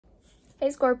Hey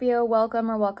Scorpio,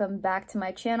 welcome back to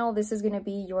my channel. This is going to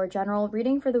be your general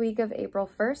reading for the week of April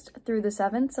 1st through the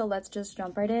 7th. So let's just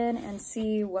jump right in and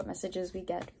see what messages we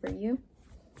get for you.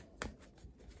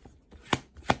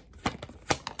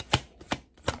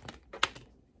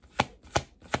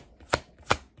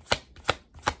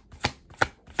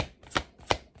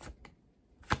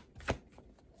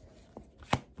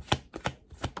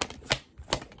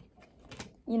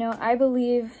 You know, I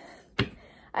believe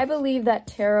that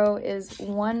tarot is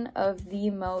one of the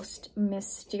most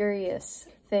mysterious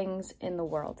things in the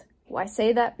world. Well, I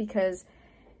say that because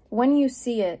when you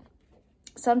see it,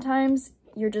 sometimes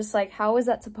you're just like, how is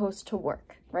that supposed to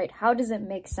work, right? How does it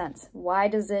make sense? Why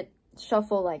does it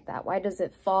shuffle like that? Why does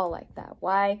it fall like that?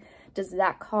 Why does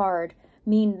that card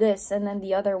mean this and then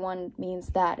the other one means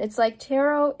that? It's like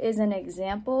tarot is an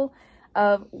example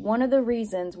of one of the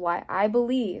reasons why I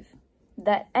believe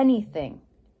that anything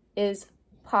is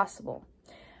possible,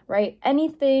 right?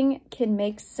 Anything can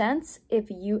make sense if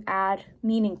you add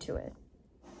meaning to it.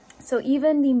 So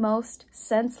even the most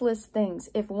senseless things,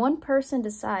 if one person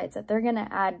decides that they're going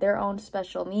to add their own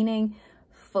special meaning,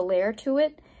 flair to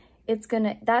it,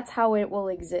 that's how it will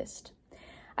exist.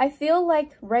 I feel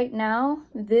like right now,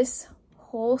 this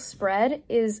whole spread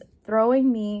is throwing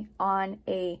me on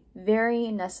a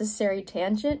very necessary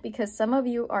tangent because some of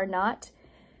you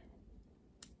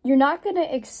you're not going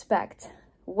to expect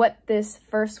what this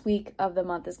first week of the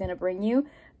month is going to bring you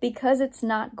because it's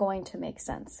not going to make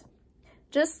sense.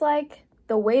 Just like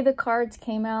the way the cards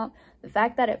came out, the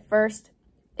fact that at first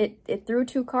it threw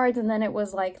two cards and then it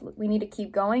was like, we need to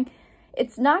keep going.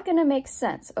 It's not going to make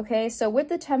sense, okay? So with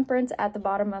the Temperance at the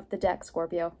bottom of the deck,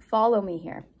 Scorpio, follow me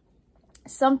here.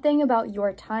 Something about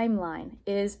your timeline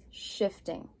is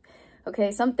shifting,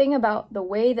 okay? Something about the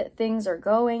way that things are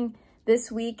going.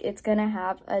 This week, it's going to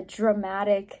have a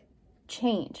dramatic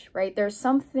change, right? There's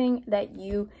something that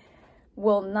you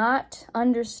will not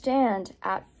understand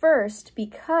at first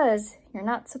because you're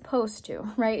not supposed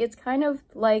to, right? It's kind of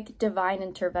like divine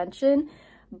intervention,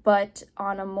 but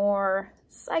on a more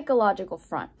psychological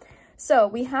front. So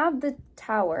we have the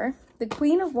Tower, the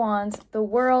Queen of Wands, the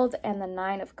World, and the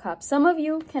Nine of Cups. Some of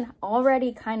you can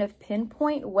already kind of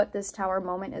pinpoint what this Tower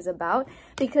moment is about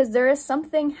because there is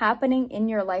something happening in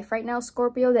your life right now,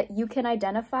 Scorpio, that you can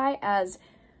identify as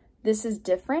this is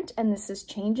different and this is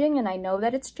changing, and I know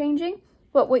that it's changing,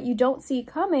 but what you don't see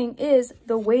coming is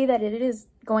the way that it is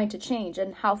going to change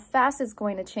and how fast it's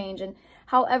going to change and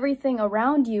how everything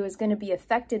around you is going to be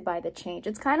affected by the change.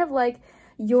 It's kind of like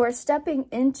you're stepping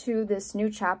into this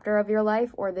new chapter of your life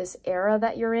or this era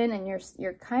that you're in, and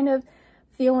you're kind of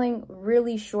feeling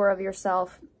really sure of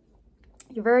yourself.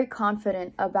 You're very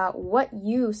confident about what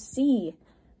you see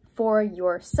for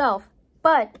yourself.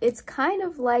 But it's kind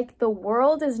of like the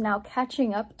world is now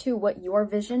catching up to what your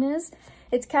vision is.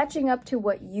 It's catching up to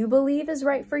what you believe is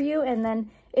right for you, and then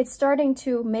it's starting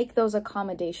to make those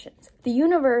accommodations. The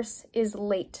universe is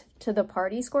late to the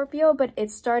party, Scorpio, but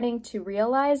it's starting to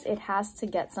realize it has to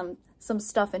get some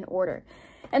stuff in order.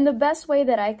 And the best way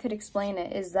that I could explain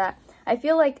it is that I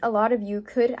feel like a lot of you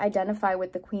could identify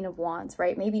with the Queen of Wands,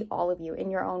 right? Maybe all of you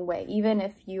in your own way, even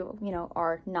if you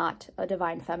are not a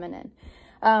divine feminine.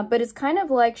 But it's kind of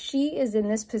like she is in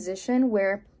this position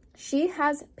where she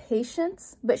has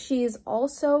patience, but she is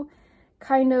also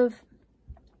kind of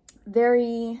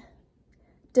very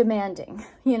demanding.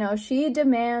 You know, she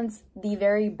demands the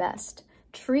very best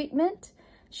treatment.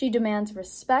 She demands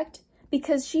respect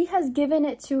because she has given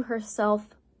it to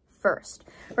herself first,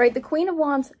 right? The Queen of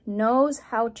Wands knows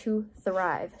how to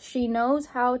thrive. She knows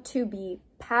how to be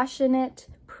passionate,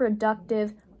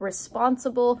 productive,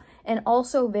 responsible, and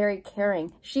also very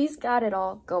caring. She's got it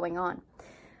all going on.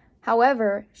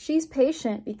 However, she's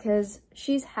patient because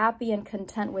she's happy and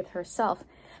content with herself.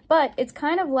 But it's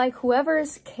kind of like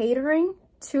whoever's catering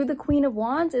to the Queen of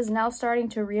Wands is now starting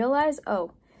to realize,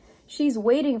 oh, she's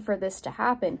waiting for this to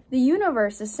happen. The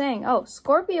universe is saying, oh,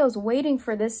 Scorpio's waiting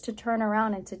for this to turn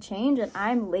around and to change, and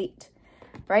I'm late,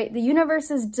 right? The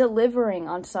universe is delivering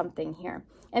on something here.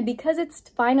 And because it's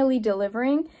finally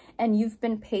delivering and you've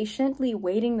been patiently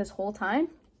waiting this whole time,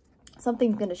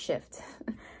 something's going to shift.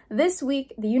 This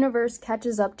week, the universe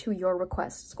catches up to your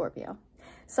request, Scorpio.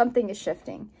 Something is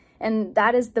shifting. And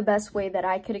that is the best way that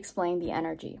I could explain the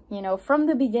energy. You know, from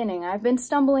the beginning, I've been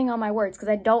stumbling on my words because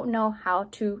I don't know how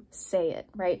to say it,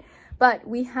 right? But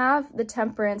we have the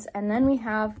Temperance and then we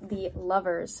have the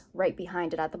Lovers right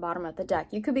behind it at the bottom of the deck.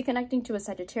 You could be connecting to a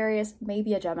Sagittarius,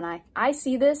 maybe a Gemini. I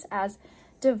see this as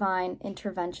divine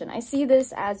intervention. I see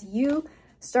this as you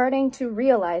starting to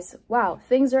realize, wow,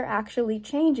 things are actually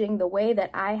changing the way that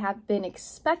I have been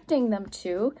expecting them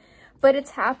to, but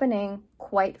it's happening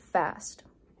quite fast.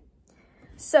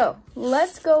 So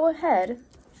let's go ahead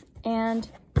and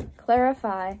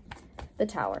clarify the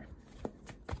Tower.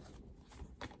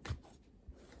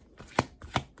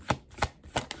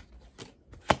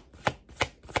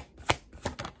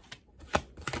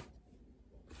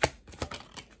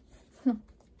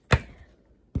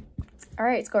 All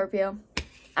right, Scorpio,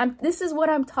 this is what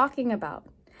I'm talking about.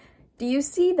 Do you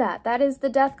see that? That is the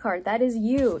Death card. That is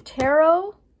you.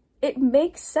 Tarot, it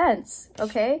makes sense,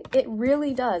 okay? It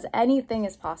really does. Anything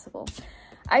is possible.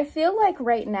 I feel like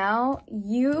right now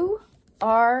you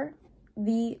are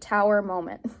the Tower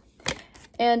moment.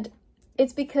 And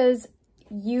it's because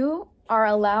you are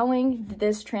allowing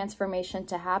this transformation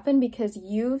to happen because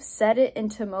you've set it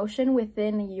into motion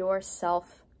within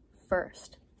yourself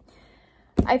first.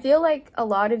 I feel like a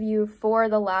lot of you for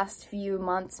the last few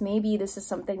months, maybe this is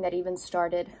something that even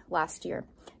started last year.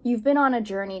 You've been on a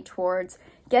journey towards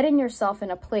getting yourself in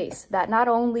a place that not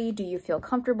only do you feel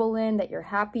comfortable in, that you're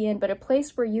happy in, but a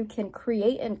place where you can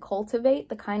create and cultivate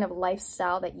the kind of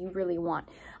lifestyle that you really want.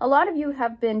 A lot of you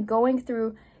have been going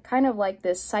through kind of like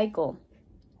this cycle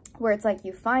where it's like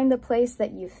you find the place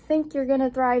that you think you're going to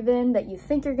thrive in, that you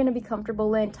think you're going to be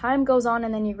comfortable in, time goes on,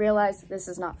 and then you realize this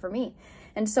is not for me.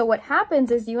 And so what happens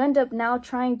is you end up now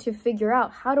trying to figure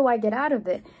out, how do I get out of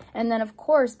it? And then of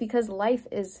course, because life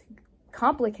is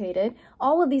complicated,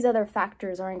 all of these other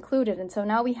factors are included. And so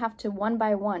now we have to one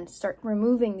by one start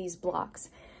removing these blocks.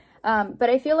 But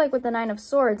I feel like with the Nine of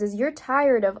Swords is you're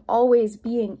tired of always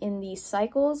being in these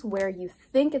cycles where you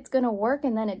think it's going to work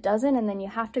and then it doesn't, and then you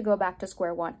have to go back to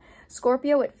square one.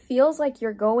 Scorpio, it feels like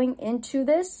you're going into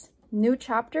this new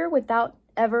chapter without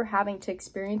ever having to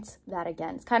experience that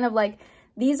again. It's kind of like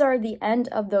these are the end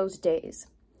of those days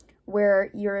where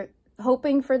you're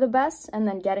hoping for the best and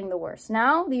then getting the worst.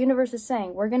 Now the universe is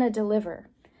saying, we're going to deliver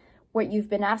what you've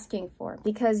been asking for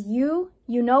because you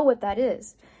know what that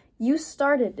is. You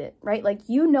started it, right? Like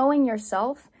you knowing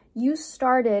yourself, you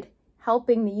started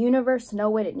helping the universe know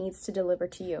what it needs to deliver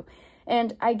to you.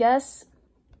 And I guess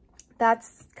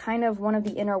that's kind of one of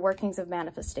the inner workings of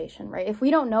manifestation, right? If we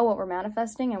don't know what we're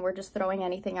manifesting and we're just throwing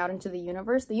anything out into the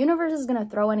universe is going to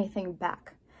throw anything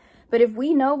back. But if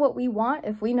we know what we want,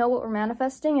 if we know what we're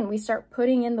manifesting and we start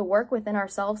putting in the work within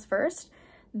ourselves first,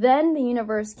 then the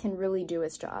universe can really do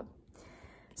its job.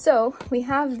 So we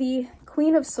have the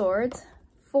Queen of Swords,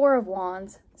 Four of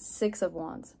Wands, Six of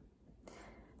Wands.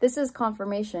 This is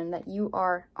confirmation that you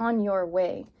are on your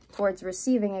way towards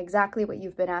receiving exactly what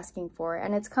you've been asking for.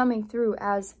 And it's coming through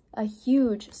as a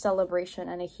huge celebration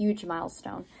and a huge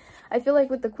milestone. I feel like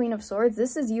with the Queen of Swords,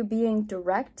 this is you being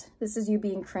direct. This is you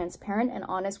being transparent and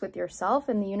honest with yourself.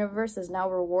 And the universe is now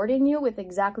rewarding you with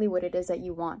exactly what it is that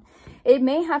you want. It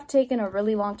may have taken a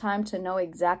really long time to know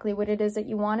exactly what it is that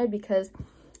you wanted because,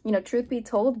 you know, truth be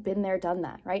told, been there, done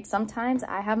that, right? Sometimes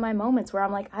I have my moments where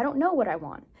I'm like, I don't know what I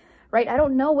want. Right? I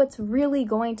don't know what's really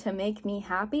going to make me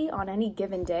happy on any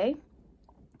given day.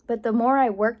 But the more I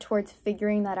work towards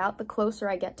figuring that out, the closer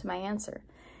I get to my answer.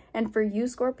 And for you,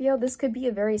 Scorpio, this could be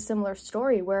a very similar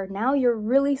story where now you're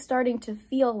really starting to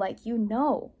feel like you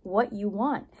know what you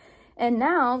want. And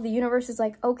now the universe is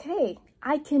like, okay,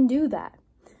 I can do that,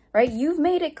 right? You've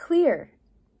made it clear,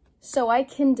 so I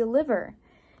can deliver.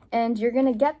 And you're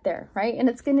going to get there, right? And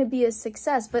it's going to be a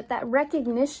success. But that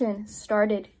recognition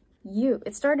started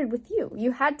it started with you.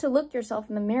 You had to look yourself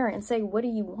in the mirror and say, what do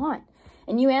you want?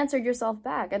 And you answered yourself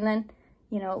back. And then,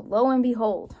 you know, lo and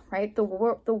behold, right? The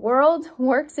world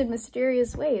works in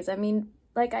mysterious ways. I mean,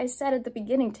 like I said at the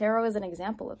beginning, tarot is an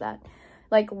example of that.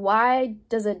 Like, why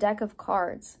does a deck of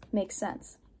cards make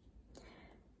sense?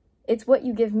 It's what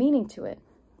you give meaning to it.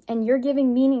 And you're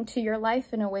giving meaning to your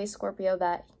life in a way, Scorpio,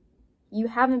 that you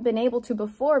haven't been able to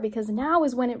before, because now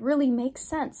is when it really makes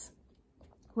sense.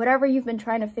 Whatever you've been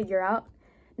trying to figure out,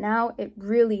 now it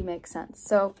really makes sense.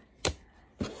 So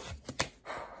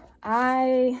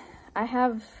I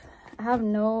have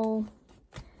no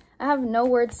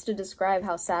words to describe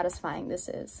how satisfying this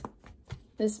is.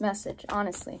 This message,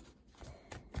 honestly.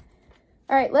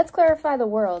 All right, let's clarify the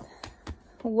world.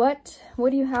 What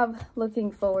do you have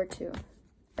looking forward to?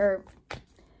 Or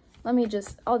we'll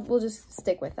just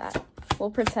stick with that. We'll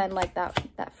pretend like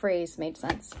that phrase made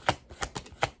sense.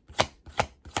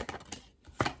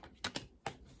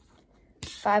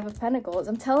 Five of Pentacles.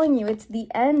 I'm telling you, it's the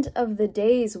end of the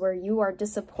days where you are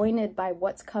disappointed by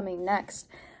what's coming next.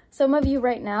 Some of you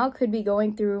right now could be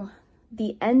going through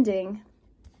the ending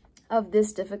of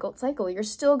this difficult cycle. You're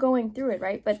still going through it,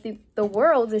 right? But the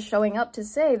world is showing up to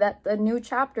say that the new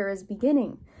chapter is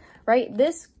beginning, right?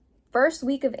 This first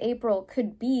week of April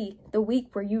could be the week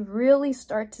where you really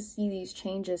start to see these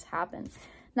changes happen.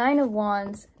 Nine of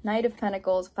Wands, Knight of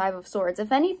Pentacles, Five of Swords.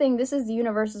 If anything, this is the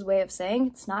universe's way of saying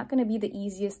it's not going to be the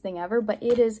easiest thing ever, but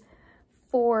it is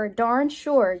for darn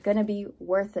sure going to be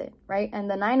worth it, right? And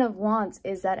the Nine of Wands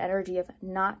is that energy of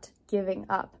not giving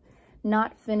up,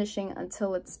 not finishing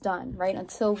until it's done, right?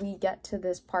 Until we get to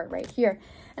this part right here.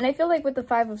 And I feel like with the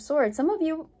Five of Swords, some of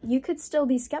you could still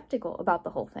be skeptical about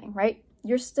the whole thing, right?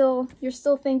 You're still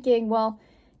thinking, well,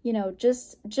 you know,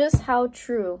 just how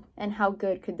true and how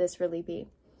good could this really be,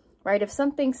 right? If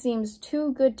something seems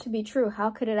too good to be true,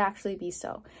 how could it actually be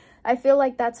so? I feel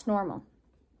like that's normal.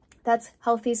 That's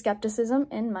healthy skepticism,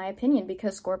 in my opinion,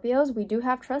 because Scorpios, we do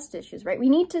have trust issues, right? We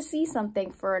need to see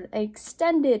something for an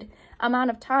extended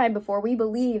amount of time before we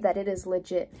believe that it is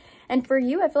legit. And for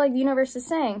you, I feel like the universe is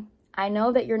saying, I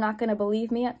know that you're not going to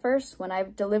believe me at first when I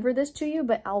deliver this to you,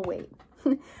 but I'll wait.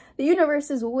 The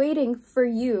universe is waiting for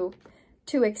you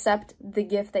to accept the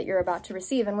gift that you're about to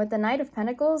receive. And with the Knight of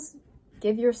Pentacles,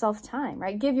 give yourself time,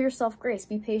 right? Give yourself grace.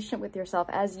 Be patient with yourself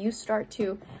as you start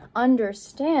to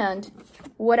understand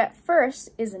what at first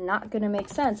is not going to make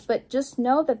sense. But just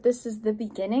know that this is the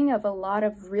beginning of a lot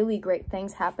of really great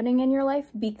things happening in your life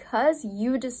because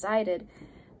you decided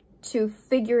to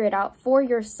figure it out for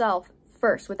yourself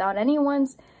first without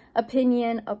anyone's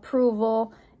opinion,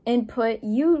 approval, input.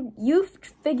 You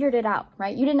figured it out,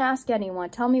 right? You didn't ask anyone,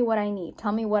 tell me what I need,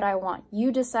 tell me what I want.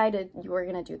 You decided you were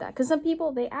going to do that. Because some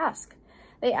people, they ask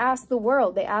the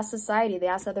world, they ask society, they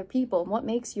ask other people, what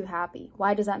makes you happy?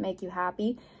 Why does that make you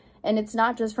happy? And it's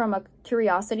not just from a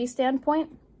curiosity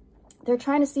standpoint. They're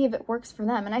trying to see if it works for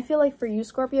them. And I feel like for you,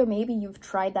 Scorpio, maybe you've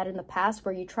tried that in the past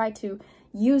where you try to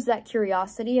use that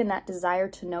curiosity and that desire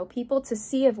to know people to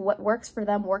see if what works for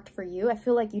them worked for you. I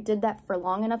feel like you did that for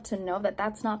long enough to know that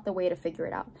that's not the way to figure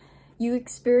it out. You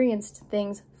experienced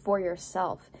things for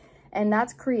yourself. And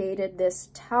that's created this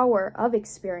tower of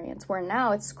experience where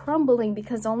now it's crumbling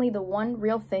because only the one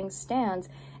real thing stands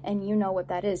and you know what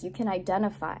that is. You can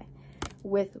identify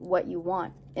with what you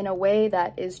want in a way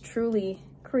that is truly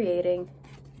creating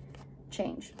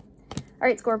change. All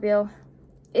right, Scorpio,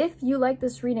 if you like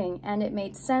this reading and it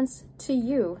made sense to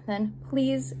you, then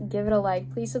please give it a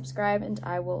like, please subscribe, and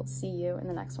I will see you in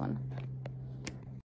the next one.